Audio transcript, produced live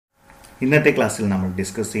ഇന്നത്തെ ക്ലാസ്സിൽ നമ്മൾ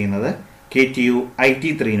ഡിസ്കസ് ചെയ്യുന്നത് KTU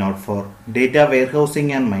IT304 data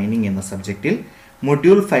warehousing and mining എന്ന സബ്ജക്റ്റിൽ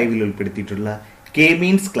മൊഡ്യൂൾ 5ൽ ഉൾപ്പെടുത്തിയിട്ടുള്ള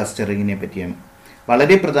Kmeans ക്ലസ്റ്ററിങ്ങിനെ പറ്റിയാണ്.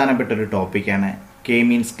 വളരെ പ്രധാനപ്പെട്ട ഒരു ടോപ്പിക്കാണ്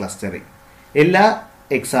Kmeans ക്ലസ്റ്ററിംഗ്. എല്ലാ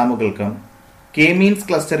എക്സാമുകൾക്കും Kmeans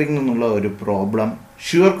ക്ലസ്റ്ററിംഗ് എന്നുള്ള ഒരു പ്രോബ്ലം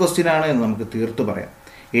ഷുവർ ക്വസ്റ്റ്യൻ ആണ് എന്ന് നമുക്ക് തീർത്തു പറയാം.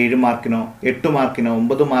 7 മാർക്കിനോ 8 മാർക്കിനോ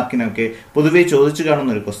 9 മാർക്കിനോ ഒക്കെ പൊതുവെ ചോദിച്ചു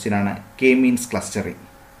കാണുന്ന ഒരു ക്വസ്റ്റ്യൻ ആണ് Kmeans ക്ലസ്റ്ററിംഗ്.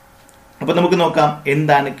 അപ്പോൾ നമുക്ക് നോക്കാം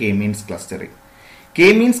എന്താണ് Kmeans clustering.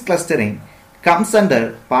 Kmeans clustering comes under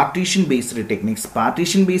partition based techniques.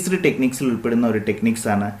 Partition based techniques ഉൾപ്പെടുന്ന ഒരു ടെക്നിക്സ്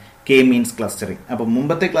ആണ് Kmeans clustering. അപ്പോൾ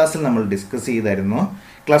മുമ്പത്തെ ക്ലാസ്സിൽ നമ്മൾ ഡിസ്കസ് ചെയ്തായിരുന്നു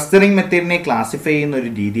ക്ലസ്റ്ററിംഗ് മെത്തേഡിനെ ക്ലാസിഫൈ ചെയ്യുന്ന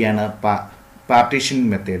ഒരു രീതിയാണ് പാർട്ടീഷൻ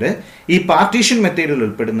മെത്തേഡ്. ഈ പാർട്ടീഷൻ മെത്തേഡിൽ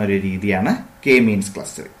ഉൾപ്പെടുന്ന ഒരു രീതിയാണ് Kmeans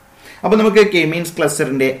clustering. അപ്പോൾ നമുക്ക് Kmeans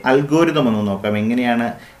ക്ലസ്റ്ററിന്റെ അൽഗോരിതം ഒന്ന് നോക്കാം. എങ്ങനെയാണ്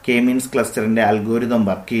Kmeans ക്ലസ്റ്ററിന്റെ അൽഗോരിതം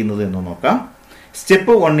വർക്ക് ചെയ്യുന്നത് എന്ന് നോക്കാം.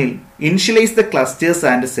 സ്റ്റെപ്പ് 1ൽ initialise the clusters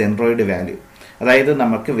and centroid value. അതായത്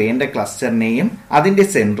നമുക്ക് വേണ്ട ക്ലസ്റ്ററിനെയും അതിന്റെ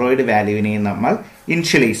സെൻട്രോയിഡ് വാല്യൂവിനെയും നമ്മൾ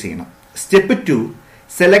ഇനിഷ്യലൈസ് ചെയ്യണം. Step 2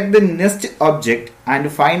 select the next object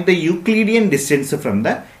and find the Euclidean distance from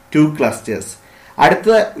the 2 clusters. അടുത്ത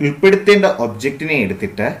ഉൾപ്പെടുത്തേണ്ട ഒബ്ജക്റ്റിനെ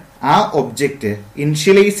എടുത്തിട്ട് ആ ഒബ്ജക്റ്റ്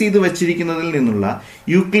ഇനിഷ്യലൈസ് ചെയ്ത് വെച്ചിരിക്കുന്നതിൽ നിന്നുള്ള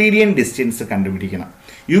യൂക്ലിഡിയൻ ഡിസ്റ്റൻസ് കണ്ടുപിടിക്കണം.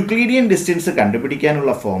 യൂക്ലിഡിയൻ ഡിസ്റ്റൻസ്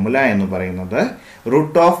കണ്ടുപിടിക്കാനുള്ള ഫോർമുല എന്ന് പറയുന്നത്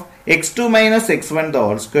root of x2 minus x1 the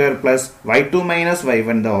whole square plus y2 minus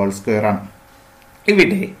y1 the whole square ആണ്.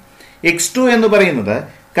 ഇവിടെ x2 എന്ന് പറയുന്നത്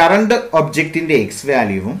കറണ്ട് ഒബ്ജക്റ്റിന്റെ എക്സ്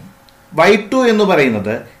വാല്യൂവും y2 എന്ന്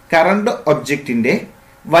പറയുന്നത് കറണ്ട് ഒബ്ജക്റ്റിന്റെ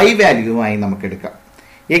y വാല്യൂവുമായി നമുക്ക് എടുക്കാം.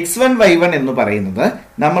 x1 y1 എന്ന് പറയുന്നത്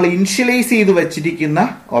നമ്മൾ ഇനിഷ്യലൈസ് ചെയ്ത് വെച്ചിരിക്കുന്ന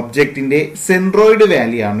ഒബ്ജക്റ്റിന്റെ സെൻട്രോയിഡ്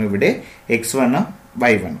വാല്യൂ ആണ് ഇവിടെ x1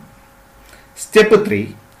 y1. Step 3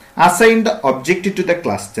 assign the object to the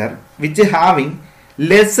cluster which having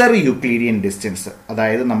lesser Euclidean distance.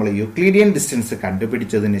 അതായത് നമ്മൾ യൂക്ലിഡിയൻ ഡിസ്റ്റൻസ്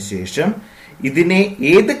കണ്ടുപിടിച്ചതിന് ശേഷം ഇതിനെ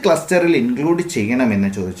ഏത് ക്ലസ്റ്ററിൽ ഇൻക്ലൂഡ് ചെയ്യണമെന്ന്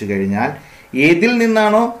ചോദിച്ചു കഴിഞ്ഞാൽ ഏതിൽ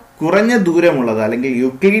നിന്നാണോ കുറഞ്ഞ ദൂരമുള്ളത് അല്ലെങ്കിൽ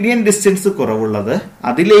യൂക്ലിഡിയൻ ഡിസ്റ്റൻസ് കുറവുള്ളത്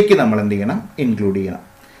അതിലേക്ക് നമ്മൾ എന്ത് ചെയ്യണം, ഇൻക്ലൂഡ് ചെയ്യണം.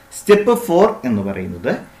 സ്റ്റെപ്പ് 4 എന്ന്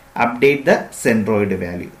പറയുന്നത് അപ്ഡേറ്റ് ദ സെൻട്രോയിഡ്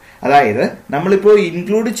വാല്യൂ. അതായത് നമ്മളിപ്പോൾ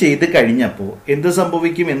ഇൻക്ലൂഡ് ചെയ്ത് കഴിഞ്ഞപ്പോൾ എന്ത്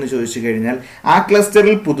സംഭവിക്കും എന്ന് ചോദിച്ചു കഴിഞ്ഞാൽ ആ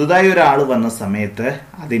ക്ലസ്റ്ററിൽ പുതുതായി ഒരാൾ വന്ന സമയത്ത്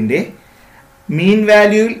അതിന്റെ മീൻ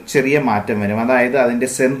വാല്യൂയിൽ ചെറിയ മാറ്റം വരും. അതായത് അതിന്റെ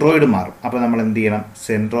സെൻട്രോയിഡ് മാറും. അപ്പോൾ നമ്മൾ എന്ത് ചെയ്യണം,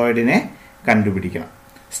 സെൻട്രോയിഡിനെ കണ്ടുപിടിക്കണം.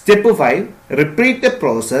 Step 5 repeat the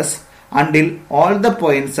process until all the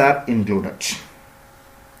points are included.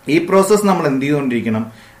 ഈ പ്രോസസ് നമ്മൾ എന്ത് ചെയ്തുകൊണ്ടിരിക്കണം,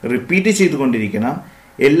 റിപ്പീറ്റ് ചെയ്തുകൊണ്ടിരിക്കണം,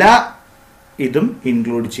 എല്ലാ ഇതും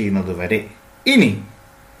ഇൻക്ലൂഡ് ചെയ്യുന്നത് വരെ. ഇനി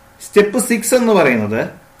സ്റ്റെപ്പ് 6 എന്ന് പറയുന്നത്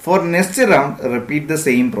for next round repeat the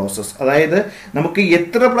same process. അതായത് നമുക്ക്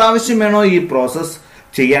എത്ര പ്രാവശ്യം വേണോ ഈ പ്രോസസ്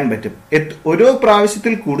ചെയ്യാൻ പറ്റും. ഓരോ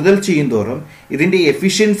പ്രാവശ്യത്തിൽ കൂടുതൽ ചെയ്യും തോറും ഇതിന്റെ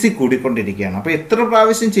എഫിഷ്യൻസി കൂടിക്കൊണ്ടിരിക്കുകയാണ്. അപ്പൊ എത്ര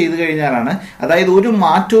പ്രാവശ്യം ചെയ്തു കഴിഞ്ഞാലാണ്, അതായത് ഒരു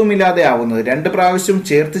മാറ്റവും ഇല്ലാതെ ആവുന്നത്, 2 പ്രാവശ്യം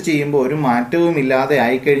ചേർത്ത് ചെയ്യുമ്പോൾ ഒരു മാറ്റവും ഇല്ലാതെ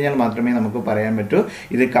ആയിക്കഴിഞ്ഞാൽ മാത്രമേ നമുക്ക് പറയാൻ പറ്റൂ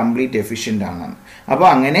ഇത് കംപ്ലീറ്റ് എഫിഷ്യന്റ് ആണെന്ന്. അപ്പോൾ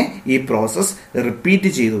അങ്ങനെ ഈ പ്രോസസ്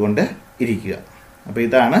റിപ്പീറ്റ് ചെയ്തുകൊണ്ട് ഇരിക്കുക. അപ്പൊ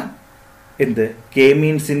ഇതാണ് എന്ത്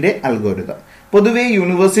Kmeansന്റെ അൽഗോരിതം. പൊതുവെ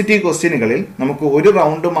യൂണിവേഴ്സിറ്റി ക്വസ്റ്റ്യനുകളിൽ നമുക്ക് ഒരു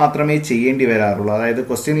റൗണ്ട് മാത്രമേ ചെയ്യേണ്ടി വരാറുള്ളൂ. അതായത്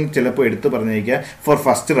ക്വസ്റ്റ്യനിൽ ചിലപ്പോൾ എടുത്തു പറഞ്ഞിരിക്കുക ഫോർ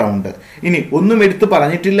ഫസ്റ്റ് റൗണ്ട്. ഇനി ഒന്നും എടുത്തു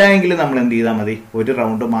പറഞ്ഞിട്ടില്ല എങ്കിൽ നമ്മൾ എന്ത് ചെയ്താൽ മതി, ഒരു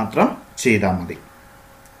റൗണ്ട് മാത്രം ചെയ്താൽ മതി.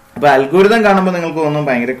 അപ്പൊ അൽഗോരിതം കാണുമ്പോൾ നിങ്ങൾക്ക് തോന്നും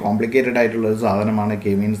ഭയങ്കര കോംപ്ലിക്കേറ്റഡ് ആയിട്ടുള്ള ഒരു സാധനമാണ്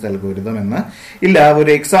Kmeans അൽഗോരിതം എന്ന്. ഇല്ല,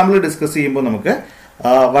 ഒരു എക്സാമ്പിൾ ഡിസ്കസ് ചെയ്യുമ്പോൾ നമുക്ക്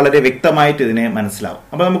വളരെ വ്യക്തമായിട്ട് ഇതിനെ മനസ്സിലാവും.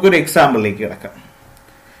 അപ്പൊ നമുക്കൊരു എക്സാമ്പിളിലേക്ക് കിടക്കാം.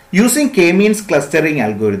 Using Kmeans clustering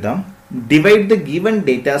algorithm divide the given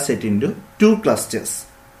data set into 2 clusters.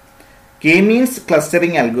 Kmeans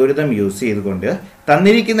clustering algorithm use ചെയ്തുകൊണ്ട്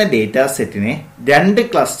തന്നിരിക്കുന്ന ഡേറ്റാ സെറ്റിനെ 2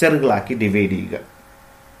 ക്ലസ്റ്ററുകളാക്കി ഡിവൈഡ് ചെയ്യുക.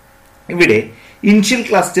 ഇവിടെ ഇനിഷ്യൽ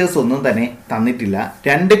ക്ലസ്റ്റേഴ്സ് ഒന്നും തന്നെ തന്നിട്ടില്ല,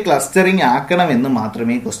 2 ക്ലസ്റ്ററിംഗ് ആക്കണമെന്ന്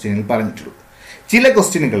മാത്രമേ ക്വസ്റ്റ്യനിൽ പറഞ്ഞിട്ടുള്ളൂ. ചില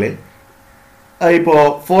ക്വസ്റ്റ്യനുകളിൽ ഇപ്പോൾ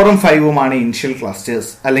 4ഉം 5ഉമാണ് ഇനിഷ്യൽ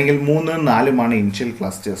ക്ലസ്റ്റേഴ്സ്, അല്ലെങ്കിൽ 3ഉം 4ഉമാണ് ഇനിഷ്യൽ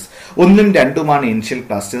ക്ലസ്റ്റേഴ്സ്, 1ഉം 2ഉമാണ് ഇനിഷ്യൽ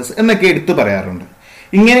ക്ലസ്റ്റേഴ്സ് എന്നൊക്കെ എടുത്തു പറയാറുണ്ട്.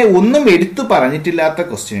 ഇങ്ങനെ ഒന്നും എടുത്തു പറഞ്ഞിട്ടില്ലാത്ത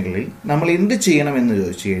ക്വസ്റ്റ്യനുകളിൽ നമ്മൾ എന്ത് ചെയ്യണമെന്ന്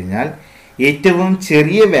ചോദിച്ചു കഴിഞ്ഞാൽ ഏറ്റവും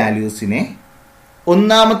ചെറിയ വാല്യൂസിനെ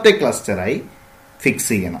ഒന്നാമത്തെ ക്ലസ്റ്ററായി ഫിക്സ്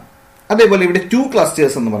ചെയ്യണം. അതേപോലെ ഇവിടെ 2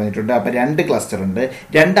 ക്ലസ്റ്റേഴ്സ് എന്ന് പറഞ്ഞിട്ടുണ്ട്. അപ്പൊ 2 ക്ലസ്റ്റർ ഉണ്ട്.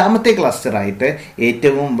 രണ്ടാമത്തെ ക്ലസ്റ്റർ ആയിട്ട്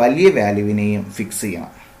ഏറ്റവും വലിയ വാല്യൂവിനെയും ഫിക്സ്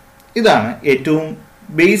ചെയ്യണം. ഇതാണ് ഏറ്റവും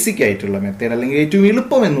ബേസിക് ആയിട്ടുള്ള മെത്തേഡ്, അല്ലെങ്കിൽ ഏറ്റവും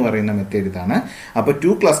എളുപ്പം എന്ന് പറയുന്ന മെത്തേഡ് ഇതാണ്. അപ്പോൾ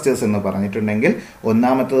 2 ക്ലസ്റ്റേഴ്സ് എന്ന് പറഞ്ഞിട്ടുണ്ടെങ്കിൽ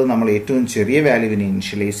ഒന്നാമത്തത് നമ്മൾ ഏറ്റവും ചെറിയ വാല്യൂവിനെ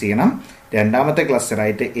ഇനിഷ്യലൈസ് ചെയ്യണം, രണ്ടാമത്തെ ക്ലസ്റ്റർ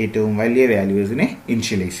ആയിട്ട് ഏറ്റവും വലിയ വാല്യൂസിനെ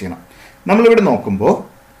ഇനിഷ്യലൈസ് ചെയ്യണം. നമ്മളിവിടെ നോക്കുമ്പോൾ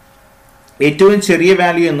ഏറ്റവും ചെറിയ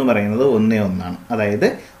വാല്യൂ എന്ന് പറയുന്നത് 1 ആണ്. അതായത്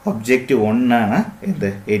ഒബ്ജക്റ്റ് 1 ആണ് എന്ത്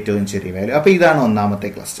ഏറ്റവും ചെറിയ വാല്യൂ. അപ്പൊ ഇതാണ് ഒന്നാമത്തെ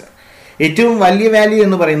ക്ലസ്റ്റർ. ഏറ്റവും വലിയ വാല്യൂ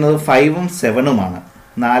എന്ന് പറയുന്നത് 5ഉം 7ഉമാണ്.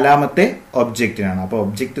 നാലാമത്തെ ഒബ്ജക്റ്റിനാണ്. അപ്പോൾ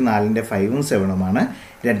ഒബ്ജക്റ്റ് 4ന്റെ 5ഉം 7ഉമാണ്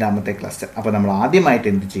രണ്ടാമത്തെ ക്ലസ്റ്റർ. അപ്പോൾ നമ്മൾ ആദ്യമായിട്ട്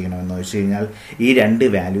എന്ത് ചെയ്യണമെന്ന് വെച്ച് കഴിഞ്ഞാൽ ഈ രണ്ട്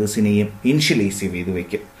വാല്യൂസിനെയും ഇനിഷ്യലൈസ് ചെയ്ത്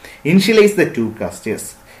വയ്ക്കും. Initialise the two clusters.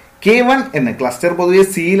 K1 എന്ന ക്ലസ്റ്റർ പൊതുവെ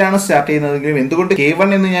സിയിലാണ് സ്റ്റാർട്ട് ചെയ്യുന്നതെങ്കിലും എന്തുകൊണ്ട് K1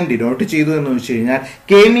 എന്ന് ഞാൻ ഡിനോട്ട് ചെയ്തു എന്ന് വെച്ച് കഴിഞ്ഞാൽ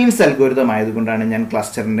Kmeans അൽഗോരിതം ആയതുകൊണ്ടാണ് ഞാൻ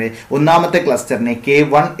ക്ലസ്റ്ററിന്റെ ഒന്നാമത്തെ ക്ലസ്റ്ററിനെ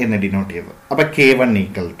K1 എന്ന് ഡിനോട്ട് ചെയ്തത്. അപ്പൊ K1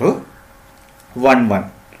 ഈക്വൽ ടു 1 1.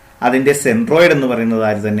 അതിന്റെ സെൻട്രോയിഡ് എന്ന് പറയുന്നത്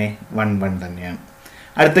ആര് തന്നെ 1 1 തന്നെയാണ്.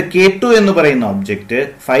 അടുത്ത K2 എന്ന് പറയുന്ന ഒബ്ജക്റ്റ്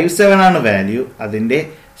 5 7 ആണ് വാല്യൂ, അതിന്റെ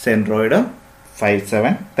സെൻട്രോയിഡും 5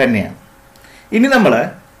 7 തന്നെയാണ്. ഇനി നമ്മൾ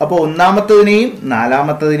അപ്പോൾ ഒന്നാമത്തതിനെയും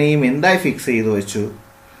നാലാമത്തതിനെയും എന്തായി ഫിക്സ് ചെയ്തു വെച്ചു?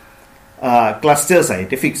 ക്ലസ്റ്റേഴ്സ്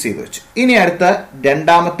ആയിട്ട് ഫിക്സ് ചെയ്ത് വെച്ചു. ഇനി അടുത്ത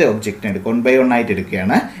രണ്ടാമത്തെ ഒബ്ജക്റ്റിനെ എടുക്കും. 1 by 1 ആയിട്ട്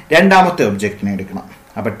എടുക്കുകയാണ്. രണ്ടാമത്തെ ഒബ്ജക്റ്റിനെ എടുക്കണം.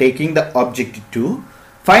 അപ്പോൾ taking the object 2,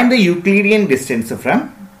 find the Euclidean distance from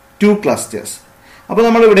 2 clusters. അപ്പോൾ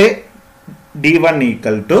നമ്മളിവിടെ D1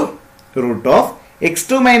 equal to root of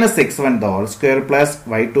x2 minus x1 the whole square plus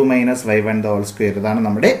y2 minus y1 the whole square. ഇതാണ്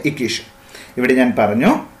നമ്മുടെ ഇക്വേഷൻ. ഇവിടെ ഞാൻ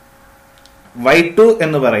പറഞ്ഞു y2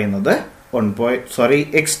 എന്ന് പറയുന്നത്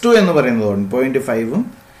x2 എന്ന് പറയുന്നത് 1.5ഉം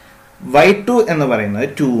y2 എന്ന് പറയുന്നത്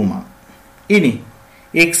 2ഉമാണ്. ഇനി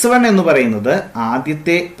x1 എന്ന് പറയുന്നത്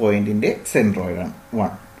ആദ്യത്തെ പോയിന്റിന്റെ സെൻട്രോയിഡാണ്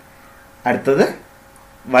 1. അടുത്തത്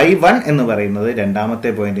y1 എന്ന് പറയുന്നത്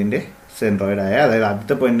രണ്ടാമത്തെ പോയിന്റിന്റെ സെൻട്രോയിഡായ, അതായത്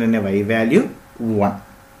ആദ്യത്തെ പോയിന്റിന്റെ y വാല്യൂ 1.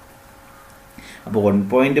 അപ്പോൾ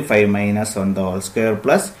 1.5 minus 1 the whole square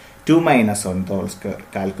plus 2 minus 1 the whole square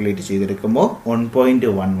calculate ചെയ്തെടുക്കുമ്പോൾ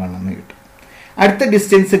 1.11 എന്ന് കിട്ടും. അടുത്ത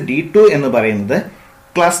ഡിസ്റ്റൻസ് D2 എന്ന് പറയുന്നത്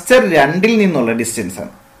ക്ലസ്റ്റർ 2ൽ നിന്നുള്ള ഡിസ്റ്റൻസ്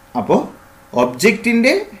ആണ്. അപ്പോൾ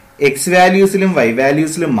ഒബ്ജക്റ്റിന്റെ എക്സ് വാല്യൂസിലും വൈ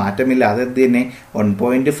വാല്യൂസിലും മാറ്റമില്ല, അത് തന്നെ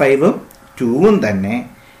 1.5ഉം 2ഉം തന്നെ.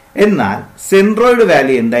 എന്നാൽ സെൻട്രോയിഡ്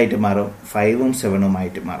വാല്യൂ എന്തായിട്ട് മാറും? 5ഉം 7ഉം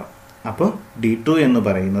ആയിട്ട് മാറും. അപ്പോൾ D2 എന്ന്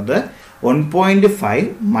പറയുന്നത് 1.5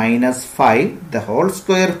 minus 5 the whole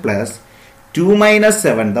square plus 2 minus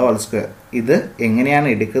 7 the whole square. ഇത് എങ്ങനെയാണ്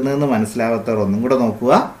എടുക്കുന്നതെന്ന് മനസ്സിലാവാത്തവർ ഒന്നും കൂടെ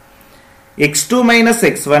നോക്കുക. x2 minus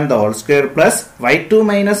x1 the whole square plus y2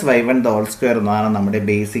 minus y1 the whole square എന്നാണ് നമ്മുടെ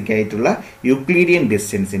ബേസിക് ആയിട്ടുള്ള യൂക്ലിഡിയൻ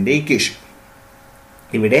ഡിസ്റ്റൻസിന്റെ ഇക്വേഷൻ.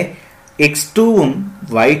 ഇവിടെ x2ഉം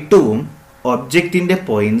y2ഉം ഒബ്ജക്റ്റിന്റെ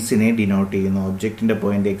പോയിന്റ്സിനെ ഡിനോട്ട് ചെയ്യുന്നു. ഒബ്ജക്റ്റിന്റെ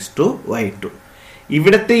പോയിന്റ് x2 y2.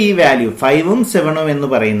 ഇവിടുത്തെ ഈ വാല്യൂ 5ഉം 7ഉം എന്ന്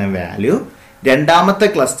പറയുന്ന വാല്യൂ രണ്ടാമത്തെ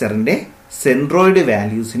ക്ലസ്റ്ററിന്റെ സെൻട്രോയിഡ്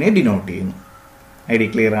വാല്യൂസിനെ ഡിനോട്ട് ചെയ്യുന്നു. ഐഡിയ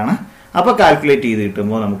ക്ലിയർ ആണ്? അപ്പോൾ കാൽക്കുലേറ്റ് ചെയ്ത്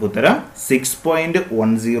കിട്ടുമ്പോൾ നമുക്ക് ഉത്തരം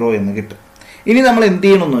 6.10 എന്ന് കിട്ടും. ഇനി നമ്മൾ എന്ത്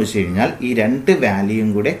ചെയ്യണമെന്ന് വെച്ച് കഴിഞ്ഞാൽ ഈ രണ്ട് വാല്യൂയും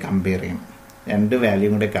കൂടെ കമ്പയർ ചെയ്യണം. രണ്ട്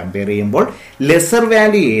വാല്യൂയും കൂടെ കമ്പയർ ചെയ്യുമ്പോൾ ലെസർ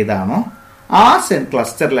വാല്യൂ ഏതാണോ ആ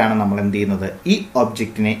ക്ലസ്റ്ററിലാണ് നമ്മൾ എന്ത് ചെയ്യുന്നത്? ഈ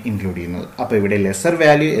ഒബ്ജക്റ്റിനെ ഇൻക്ലൂഡ് ചെയ്യുന്നത്. അപ്പോൾ ഇവിടെ ലെസർ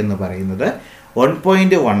വാല്യൂ എന്ന് പറയുന്നത്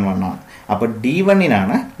 1.11 ആണ്. അപ്പോൾ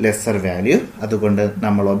D1നാണ് ലെസർ വാല്യൂ. അതുകൊണ്ട്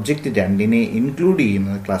നമ്മൾ ഒബ്ജക്റ്റ് 2നെ ഇൻക്ലൂഡ്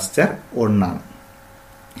ചെയ്യുന്നത് ക്ലസ്റ്റർ 1 ആണ്.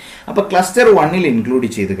 അപ്പോൾ ക്ലസ്റ്റർ 1ൽ ഇൻക്ലൂഡ്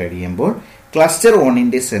ചെയ്ത് കഴിയുമ്പോൾ ക്ലസ്റ്റർ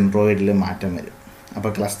 1ന്റെ സെൻട്രോയിഡിൽ മാറ്റം വരും.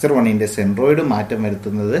 അപ്പോൾ ക്ലസ്റ്റർ 1ന്റെ സെൻട്രോയിഡ് മാറ്റം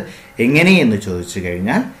വരുത്തുന്നത് എങ്ങനെയെന്ന് ചോദിച്ചു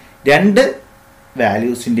കഴിഞ്ഞാൽ രണ്ട്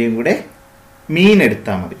വാല്യൂസിൻ്റെയും കൂടെ മീൻ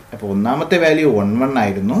എടുത്താൽ മതി. അപ്പോൾ ഒന്നാമത്തെ വാല്യൂ 1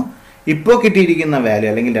 ആയിരുന്നു. ഇപ്പോൾ കിട്ടിയിരിക്കുന്ന വാല്യൂ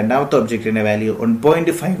അല്ലെങ്കിൽ രണ്ടാമത്തെ ഒബ്ജക്റ്റിന്റെ വാല്യൂ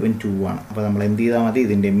 1.5ഉം 2 ആണ്. അപ്പോൾ നമ്മൾ എന്ത് ചെയ്താൽ മതി?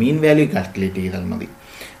 ഇതിന്റെ മീൻ വാല്യൂ കാൽക്കുലേറ്റ് ചെയ്താൽ മതി.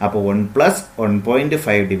 അപ്പോൾ 1 plus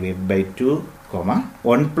 1.5 divide by 2,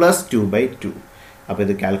 1 plus 2 by 2. അപ്പോൾ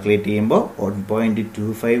ഇത് കാൽക്കുലേറ്റ് ചെയ്യുമ്പോൾ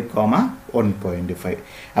 1.25, 1.5.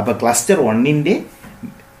 അപ്പോൾ ക്ലസ്റ്റർ 1ന്റെ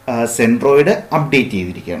സെൻട്രോയിഡ് അപ്ഡേറ്റ്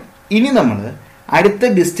ചെയ്തിരിക്കുകയാണ്. ഇനി നമ്മൾ അടുത്ത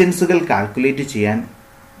ഡിസ്റ്റൻസുകൾ കാൽക്കുലേറ്റ്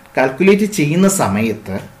ചെയ്യുന്ന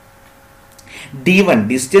സമയത്ത് D1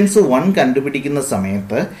 ഡിസ്റ്റൻസ് 1 കണ്ടുപിടിക്കുന്ന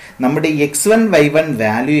സമയത്ത് നമ്മുടെ x1 y1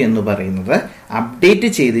 വാല്യൂ എന്ന് പറയുന്നത് അപ്ഡേറ്റ്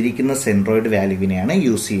ചെയ്തിരിക്കുന്ന സെൻട്രോയിഡ് വാല്യൂവിനെയാണ്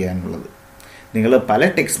യൂസ് ചെയ്യാനുള്ളത്. നിങ്ങൾ പല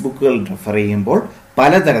ടെക്സ്റ്റ് ബുക്കുകൾ റെഫർ ചെയ്യുമ്പോൾ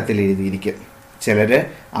പലതരത്തിൽ എഴുതിയിരിക്കും. ചിലർ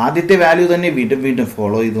ആദ്യത്തെ വാല്യൂ തന്നെ വീണ്ടും വീണ്ടും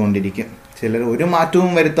ഫോളോ ചെയ്തുകൊണ്ടിരിക്കും. ചിലർ ഒരു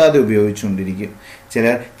മാറ്റവും വരുത്താതെ ഉപയോഗിച്ചുകൊണ്ടിരിക്കും.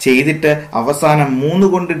 ചിലർ ചെയ്തിട്ട് അവസാനം 3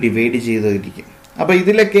 കൊണ്ട് ഡിവൈഡ് ചെയ്തിരിക്കും. അപ്പോൾ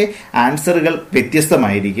ഇതിലൊക്കെ ആൻസറുകൾ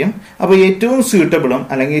വ്യത്യസ്തമായിരിക്കും. അപ്പോൾ ഏറ്റവും സ്യൂട്ടബിളും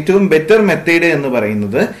അല്ലെങ്കിൽ ഏറ്റവും ബെറ്റർ മെത്തേഡ് എന്ന്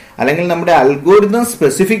പറയുന്നത്, അല്ലെങ്കിൽ നമ്മുടെ അൽഗോരിതം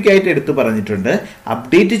സ്പെസിഫിക് ആയിട്ട് എടുത്തു പറഞ്ഞിട്ടുണ്ട്,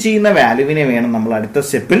 അപ്ഡേറ്റ് ചെയ്യുന്ന വാല്യൂവിനെ വേണം നമ്മൾ അടുത്ത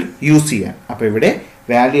സ്റ്റെപ്പിൽ യൂസ് ചെയ്യാൻ. അപ്പോൾ ഇവിടെ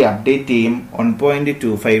വാല്യൂ അപ്ഡേറ്റ് ചെയ്യും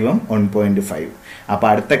 1.25ഉം 1.5. അപ്പോൾ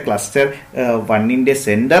അടുത്ത ക്ലസ്റ്റർ 1ന്റെ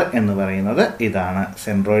സെന്റർ എന്ന് പറയുന്നത് ഇതാണ്.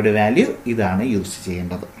 സെൻട്രോയിഡ് വാല്യൂ ഇതാണ് യൂസ്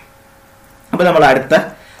ചെയ്യേണ്ടത്. അപ്പോൾ നമ്മൾ അടുത്ത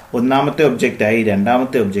ഒന്നാമത്തെ ഒബ്ജക്റ്റായി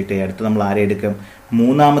രണ്ടാമത്തെ ഒബ്ജക്റ്റായി അടുത്ത് നമ്മൾ ആരെ എടുക്കും?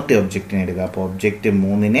 മൂന്നാമത്തെ ഒബ്ജക്റ്റിനെ എടുക്കുക. അപ്പോൾ ഒബ്ജക്റ്റ്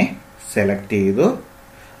 3നെ സെലക്ട് ചെയ്തു.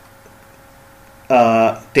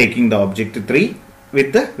 Taking the object 3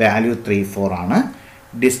 with value 3 4 ആണ്.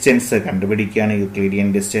 Distance കണ്ടുപിടിക്കുകയാണ്. Euclidean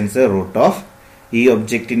distance root of ഈ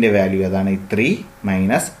ഒബ്ജക്റ്റിന്റെ വാല്യൂ അതാണ് 3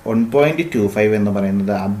 മൈനസ് 1.25 എന്ന്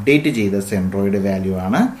പറയുന്നത് അപ്ഡേറ്റ് ചെയ്ത സെൻട്രോയിഡ് വാല്യൂ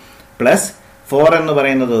ആണ്, പ്ലസ് 4 എന്ന്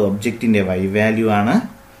പറയുന്നത് ഒബ്ജക്റ്റിന്റെ y വാല്യൂ ആണ്,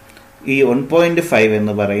 ഈ 1.5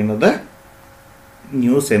 എന്ന് പറയുന്നത്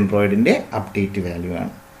ന്യൂ സെൻട്രോയിഡിന്റെ അപ്ഡേറ്റ് വാല്യൂ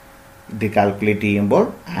ആണ്. ഇത് കാൽക്കുലേറ്റ് ചെയ്യുമ്പോൾ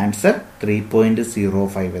ആൻസർ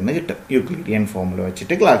 3.05 എന്ന് കിട്ടും. യൂക്ലിഡിയൻ ഫോർമുല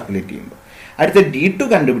വെച്ചിട്ട് കാൽക്കുലേറ്റ് ചെയ്യുമ്പോൾ അടുത്ത D2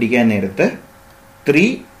 കണ്ടുപിടിക്കാൻ നേരത്ത് 3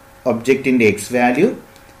 ഒബ്ജക്റ്റിന്റെ എക്സ് വാല്യൂ,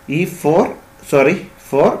 ഈ 4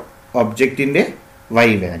 ഒബ്ജക്റ്റിന്റെ y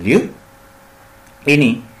വാല്യൂ.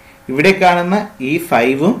 ഇനി ഇവിടെ കാണുന്ന ഈ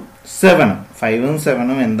 5ഉം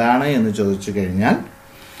 7ഉം എന്താണ് എന്ന് ചോദിച്ചു കഴിഞ്ഞാൽ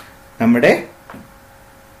നമ്മുടെ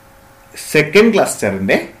സെക്കൻഡ്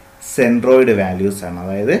ക്ലസ്റ്ററിന്റെ സെൻട്രോയിഡ് വാല്യൂസ് ആണ്.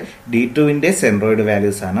 അതായത് D2വിന്റെ സെൻട്രോയിഡ്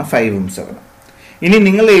വാല്യൂസ് ആണ് 5ഉം 7ഉം. ഇനി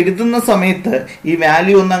നിങ്ങൾ എഴുതുന്ന സമയത്ത് ഈ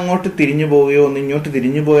വാല്യൂ ഒന്ന് അങ്ങോട്ട് തിരിഞ്ഞു പോവുകയോ ഒന്ന് ഇങ്ങോട്ട്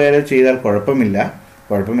തിരിഞ്ഞു പോയാലോ ചെയ്താൽ കുഴപ്പമില്ല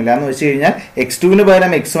എന്ന് വെച്ച് കഴിഞ്ഞാൽ x2ന്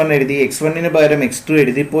പകരം x1 എഴുതി, x1ന് പകരം x2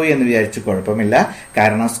 എഴുതിപ്പോയി എന്ന് വിചാരിച്ച് കുഴപ്പമില്ല.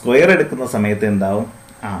 കാരണം സ്ക്വയർ എടുക്കുന്ന സമയത്ത് എന്താവും,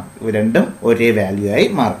 രണ്ടും ഒരേ വാല്യൂ ആയി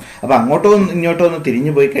മാറും. അപ്പൊ അങ്ങോട്ടോ ഇങ്ങോട്ടോ ഒന്ന്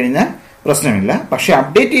തിരിഞ്ഞു പോയി കഴിഞ്ഞാൽ പ്രശ്നമില്ല. പക്ഷെ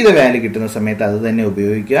അപ്ഡേറ്റ് ചെയ്ത വാല്യൂ കിട്ടുന്ന സമയത്ത് അത് തന്നെ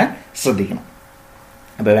ഉപയോഗിക്കാൻ ശ്രദ്ധിക്കണം.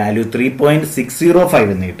 അപ്പൊ വാല്യൂ 3.605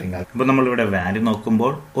 എന്ന് കിട്ടും. അപ്പൊ നമ്മളിവിടെ വാല്യൂ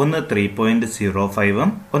നോക്കുമ്പോൾ ഒന്ന് 3.05ഉം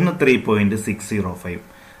ഒന്ന് 3.605.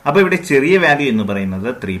 അപ്പൊ ഇവിടെ ചെറിയ വാല്യൂ എന്ന് പറയുന്നത്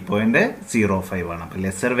 3.05 ആണ്. അപ്പൊ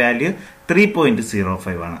ലെസർ വാല്യൂ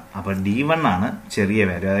 3.05 ആണ്. അപ്പൊ D1 ആണ് ചെറിയ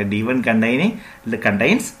വാല്യൂ. അതായത് D1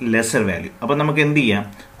 കണ്ടെയ്ൻസ് ലെസർ വാല്യൂ. അപ്പൊ നമുക്ക് എന്ത് ചെയ്യാം,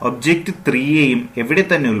 ഒബ്ജക്റ്റ് 3യെയും എവിടെ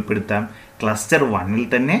തന്നെ ഉൾപ്പെടുത്താം, ക്ലസ്റ്റർ 1ൽ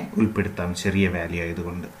തന്നെ ഉൾപ്പെടുത്താം, ചെറിയ വാല്യൂ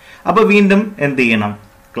ആയതുകൊണ്ട്. അപ്പൊ വീണ്ടും എന്ത് ചെയ്യണം,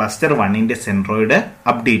 ക്ലസ്റ്റർ 1ന്റെ സെൻട്രോയിഡ്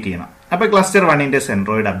അപ്ഡേറ്റ് ചെയ്യണം. അപ്പൊ ക്ലസ്റ്റർ 1ന്റെ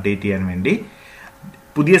സെൻട്രോയിഡ് അപ്ഡേറ്റ് ചെയ്യാൻ വേണ്ടി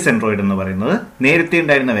പുതിയ സെൻട്രോയിഡ് എന്ന് പറയുന്നത് നേരത്തെ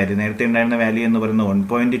ഉണ്ടായിരുന്ന വാല്യൂ എന്ന് പറയുന്നത്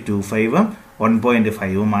 1.25ഉം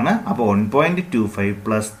 1.5ഉം ആണ്. അപ്പോൾ 1.25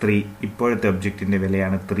 പ്ലസ് 3 ഇപ്പോഴത്തെ ഒബ്ജക്റ്റിന്റെ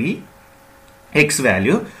വിലയാണ് 3, എക്സ്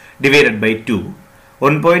വാല്യൂ ഡിവൈഡഡ് ബൈ 2.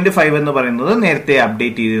 1.5 എന്ന് പറയുന്നത് നേരത്തെ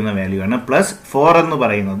അപ്ഡേറ്റ് ചെയ്തിരുന്ന വാല്യൂ ആണ്, പ്ലസ് 4 എന്ന്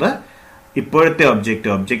പറയുന്നത് ഇപ്പോഴത്തെ ഒബ്ജക്റ്റ്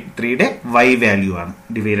 3യുടെ y വാല്യൂ ആണ്,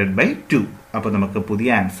 ഡിവൈഡഡ് ബൈ 2. അപ്പൊ നമുക്ക് പുതിയ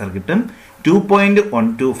ആൻസർ കിട്ടും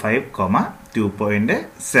 2.125,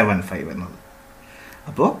 2.75 എന്നത്.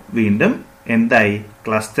 അപ്പോൾ വീണ്ടും എന്തായി,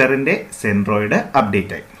 ക്ലസ്റ്ററിന്റെ സെൻട്രോയിഡ്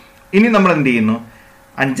അപ്ഡേറ്റ് ആയി. ഇനി നമ്മൾ എന്ത് ചെയ്യുന്നു,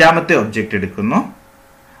 അഞ്ചാമത്തെ ഒബ്ജക്റ്റ് എടുക്കുന്നു.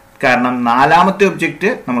 കാരണം നാലാമത്തെ ഒബ്ജക്റ്റ്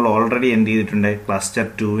നമ്മൾ ഓൾറെഡി എന്ത് ചെയ്തിട്ടുണ്ട്, ക്ലസ്റ്റർ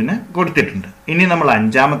 2ന് കൊടുത്തിട്ടുണ്ട്. ഇനി നമ്മൾ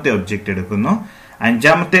അഞ്ചാമത്തെ ഒബ്ജക്റ്റ് എടുക്കുന്നു.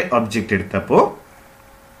 അഞ്ചാമത്തെ ഒബ്ജക്റ്റ് എടുത്തപ്പോൾ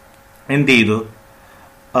എന്ത് ചെയ്തു,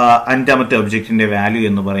 അഞ്ചാമത്തെ ഒബ്ജക്റ്റിന്റെ വാല്യൂ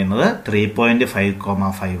എന്ന് പറയുന്നത്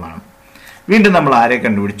 3.5,5 ആണ്. വീണ്ടും നമ്മൾ ആരെ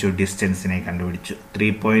കണ്ടുപിടിച്ചു, ഡിസ്റ്റൻസിനെ കണ്ടുപിടിച്ചു.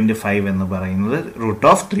 3.5 എന്ന് പറയുന്നത് root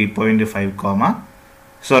of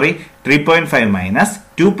 3.5 minus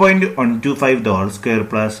 2.125 the whole square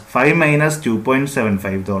plus 5 minus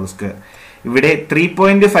 2.75 the whole square. ഇവിടെ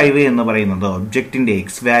 3.5 എന്ന് പറയുന്നത് ഒബ്ജക്റ്റിന്റെ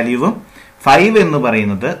എക്സ് വാല്യൂവും 5 എന്ന്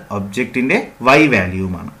പറയുന്നത് ഒബ്ജക്റ്റിന്റെ y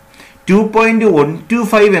വാല്യൂവുമാണ്.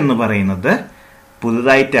 2.125 എന്ന് പറയുന്നത്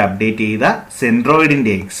പുതുതായിട്ട് അപ്ഡേറ്റ് ചെയ്ത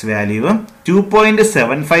സെൻട്രോയിഡിന്റെ എക്സ് വാല്യൂവും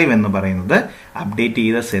 2.75 എന്ന് പറയുന്നത് അപ്ഡേറ്റ്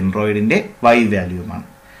ചെയ്ത സെൻട്രോയിഡിന്റെ y വാല്യൂവുമാണ്.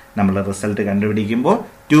 നമ്മൾ റിസൾട്ട് കണ്ടുപിടിക്കുമ്പോൾ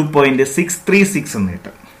 2.636 എന്ന്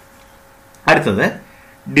കിട്ടും. അടുത്തത്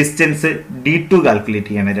ഡിസ്റ്റൻസ് D2 കാൽക്കുലേറ്റ്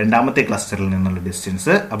ചെയ്യാണ്, രണ്ടാമത്തെ ക്ലസ്റ്ററിൽ നിന്നുള്ള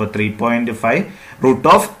ഡിസ്റ്റൻസ്. അപ്പൊ 3.5 root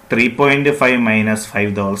of 3.5 minus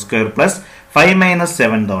 5 the whole square plus 5 minus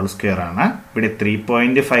 7 the whole square ആണ്. ഇവിടെ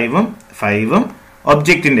 3.5ഉം 5ഉം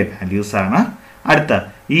ഒബ്ജക്റ്റിന്റെ വാല്യൂസ് ആണ്. അടുത്ത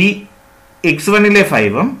ഈ x1ലെ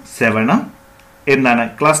 5ഉം 7ഉം എന്താണ്,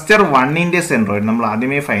 ക്ലസ്റ്റർ 1ന്റെ സെൻട്രോയിഡ്. നമ്മൾ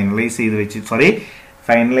ആദ്യമേ ഫൈനലൈസ്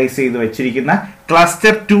ചെയ്ത് വെച്ചിരിക്കുന്ന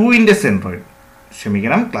ക്ലസ്റ്റർ 2ന്റെ സെൻട്രോയിഡ്,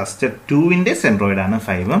 ക്ലസ്റ്റർ 2ന്റെ സെൻട്രോയിഡ് ആണ്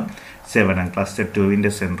 5ഉം 7ഉം, ക്ലസ്റ്റർ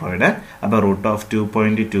 2ന്റെ സെൻട്രോയിഡ്. അപ്പൊ റൂട്ട് ഓഫ്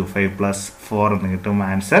 2.25 പ്ലസ് 4 എന്ന് കിട്ടും,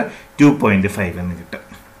 ആൻസർ 2.5 എന്ന് കിട്ടും.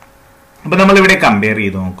 അപ്പൊ നമ്മൾ ഇവിടെ കമ്പയർ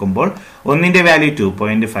ചെയ്ത് നോക്കുമ്പോൾ ഒന്നിന്റെ വാല്യൂ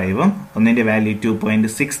 2.5ഉം ഒന്നിന്റെ വാല്യൂ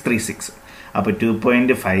 2.636. അപ്പൊ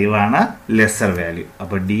 2.5 ആണ് ലെസർ വാല്യൂ.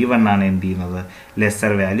 അപ്പൊ D1 ആണ് എന്ത് ചെയ്യുന്നത്,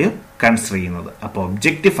 ലെസർ വാല്യൂ കൺസിഡർ ചെയ്യുന്നത്. അപ്പൊ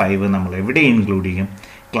ഒബ്ജക്റ്റ് 5 നമ്മൾ എവിടെ ഇൻക്ലൂഡ് ചെയ്യും,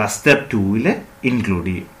 ക്ലസ്റ്റർ 2ൽ ഇൻക്ലൂഡ്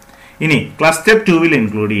ചെയ്യും. ഇനി ക്ലസ്റ്റർ 2ൽ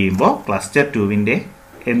ഇൻക്ലൂഡ് ചെയ്യുമ്പോൾ ക്ലസ്റ്റർ 2ന്റെ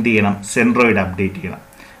എന്ത് ചെയ്യണം, സെൻട്രോയിഡ് അപ്ഡേറ്റ് ചെയ്യണം.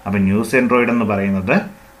 അപ്പൊ ന്യൂ സെൻട്രോയിഡ് എന്ന് പറയുന്നത്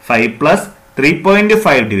 5 plus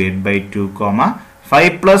 3.5 divide by 2,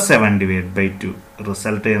 5 plus 7 divide by 2.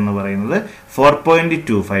 Result എന്ന് പറയുന്നത്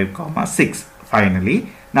 4.25, 6. ഫൈനലി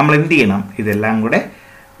നമ്മൾ എന്ത് ചെയ്യണം, ഇതെല്ലാം കൂടെ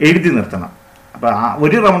എഴുതി നിർത്തണം. അപ്പൊ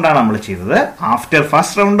ഒരു റൗണ്ടാണ് നമ്മൾ ചെയ്തത്. After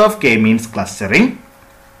first round of Kmeans clustering,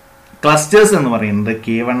 clusters എന്ന് പറയുന്നത്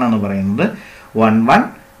K1 എന്ന് പറയുന്നത് 1,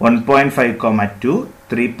 1.5, 2,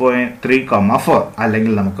 3, 4.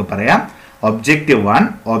 അല്ലെങ്കിൽ നമുക്ക് പറയാം ഒബ്ജക്റ്റ് 1,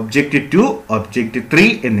 ഒബ്ജക്റ്റ് 2, ഒബ്ജക്റ്റ് 3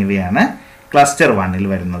 എന്നിവയാണ് ക്ലസ്റ്റർ 1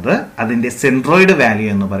 വരുന്നത് അതിന്റെ സെൻട്രോയിഡ് വാല്യൂ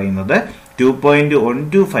എന്ന് പറയുന്നത്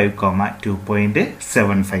 2.125,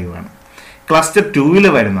 2.75 ആണ്. ക്ലസ്റ്റർ 2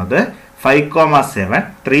 വരുന്നത് 5,7,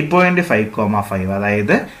 3.5,5,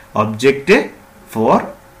 അതായത് ഒബ്ജക്റ്റ് 4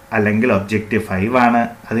 അല്ലെങ്കിൽ ഒബ്ജക്റ്റ് 5 ആണ്.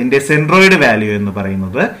 അതിന്റെ സെൻട്രോയിഡ് വാല്യൂ എന്ന്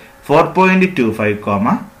പറയുന്നത്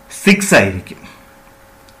 4.25, 6 ആയിരിക്കും.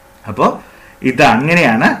 അപ്പോൾ ഇത്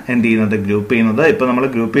അങ്ങനെയാണ് എന്ത് ചെയ്യുന്നത്, ഗ്രൂപ്പ് ചെയ്യുന്നത്. ഇപ്പൊ നമ്മൾ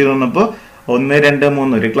ഗ്രൂപ്പ് ചെയ്ത് വന്നപ്പോൾ 1, 2,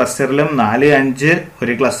 3 ഒരു ക്ലസ്റ്ററിലും 4, 5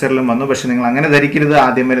 ഒരു ക്ലസ്റ്ററിലും വന്നു. പക്ഷെ നിങ്ങൾ അങ്ങനെ ധരിക്കരുത്,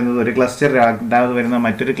 ആദ്യം വരുന്നത് ഒരു ക്ലസ്റ്റർ, രണ്ടാമത് വരുന്നത്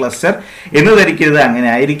മറ്റൊരു ക്ലസ്റ്റർ എന്ന് ധരിക്കരുത്. അങ്ങനെ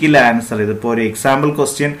ആയിരിക്കില്ല ആൻസർ. ഇതിപ്പോ ഒരു എക്സാമ്പിൾ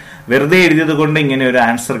ക്വസ്റ്റ്യൻ വെറുതെ എഴുതിയത് കൊണ്ട് ഇങ്ങനെ ഒരു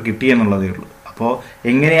ആൻസർ കിട്ടി എന്നുള്ളതേ ഉള്ളൂ. അപ്പോൾ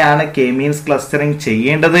എങ്ങനെയാണ് കെ മീൻസ് ക്ലസ്റ്ററിംഗ്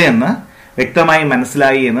ചെയ്യേണ്ടത് എന്ന് വ്യക്തമായി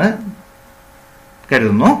മനസ്സിലായി എന്ന്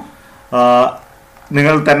കരുതുന്നു.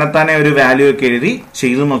 നിങ്ങൾ തന്നെത്താനെ ഒരു വാല്യൂ ഒക്കെ എഴുതി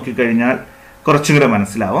ചെയ്തു നോക്കിക്കഴിഞ്ഞാൽ കുറച്ചും കൂടെ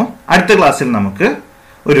മനസ്സിലാവും. അടുത്ത ക്ലാസ്സിൽ നമുക്ക്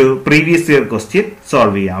ഒരു പ്രീവിയസ് ഇയർ ക്വസ്റ്റ്യൻ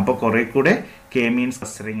സോൾവ് ചെയ്യാം. അപ്പോൾ കുറെ കൂടെ കെ മീൻസ്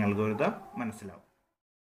ക്ലസ്റ്ററിംഗ് അൽഗോരിതം മനസ്സിലാവും.